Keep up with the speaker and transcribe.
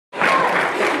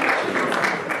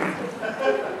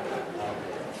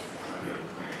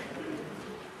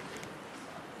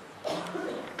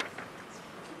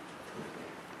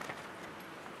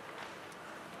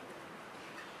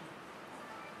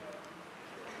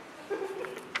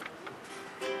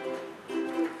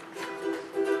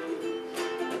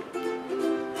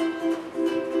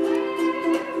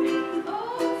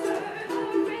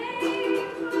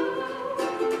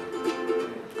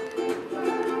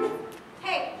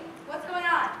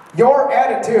Your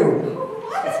attitude.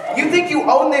 You think you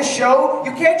own this show?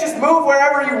 You can't just move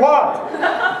wherever you want.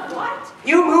 What?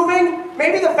 You moving?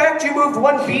 Maybe the fact you moved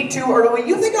one beat too early,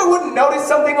 you think I wouldn't notice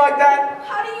something like that?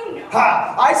 How do you know?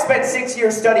 Ha! I spent 6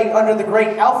 years studying under the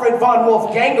great Alfred von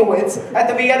Wolfgangowitz at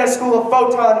the Vienna School of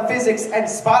Photon Physics and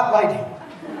Spotlighting.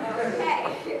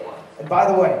 Okay. And by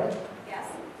the way, Yes?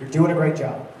 you're doing a great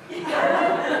job.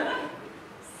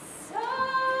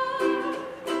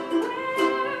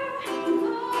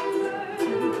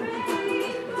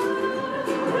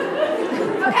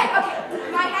 Okay,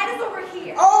 my head is over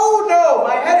here. Oh no,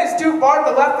 my head is too far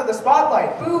to the left of the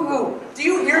spotlight. Boo-hoo. Do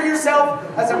you hear yourself?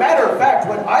 As a matter of fact,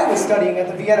 when I was studying at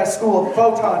the Vienna School of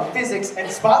Photon Physics and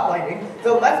Spotlighting,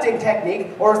 the lefting technique,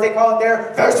 or as they call it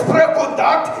there,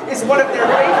 Versprechungsakt, is one of their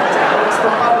favorite techniques for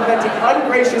complimenting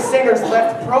ungracious singers'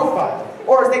 left profile.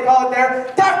 Or as they call it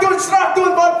there, Tachtung,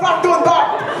 Strachtung, von Fachtung,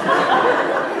 Bach.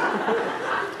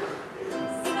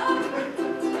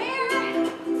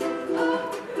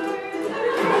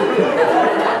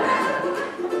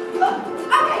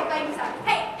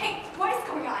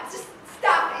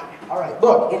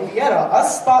 Look, in Vienna,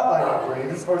 us spotlight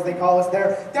operators, or as they call us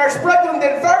there, der Sprechung,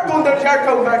 den Verkung, den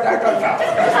Scherkung, Don't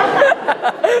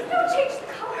change the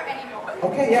color anymore.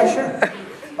 Okay, yeah, sure.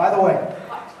 By the way,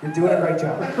 you're doing a great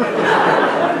job. That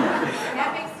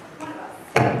makes one of us.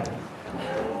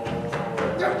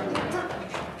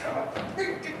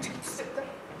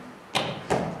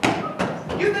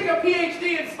 You think a PhD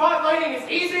in spotlighting is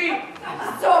easy?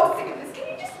 I'm so sick of this. Can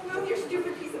you just move your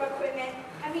stupid piece of equipment?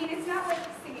 I mean, it's not like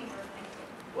singing or anything.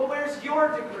 Well, where's your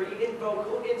degree in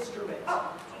vocal instruments?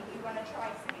 Oh, you want to try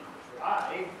singing?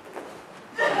 Try?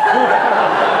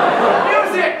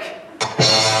 Music!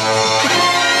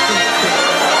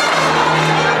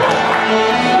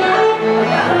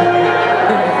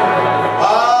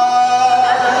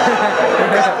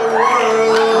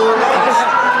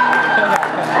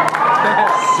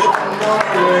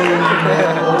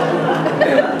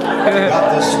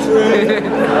 Got the string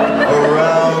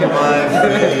around my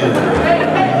feet.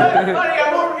 Hey, buddy,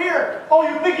 I'm over here. Oh,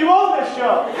 you think you own this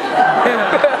show?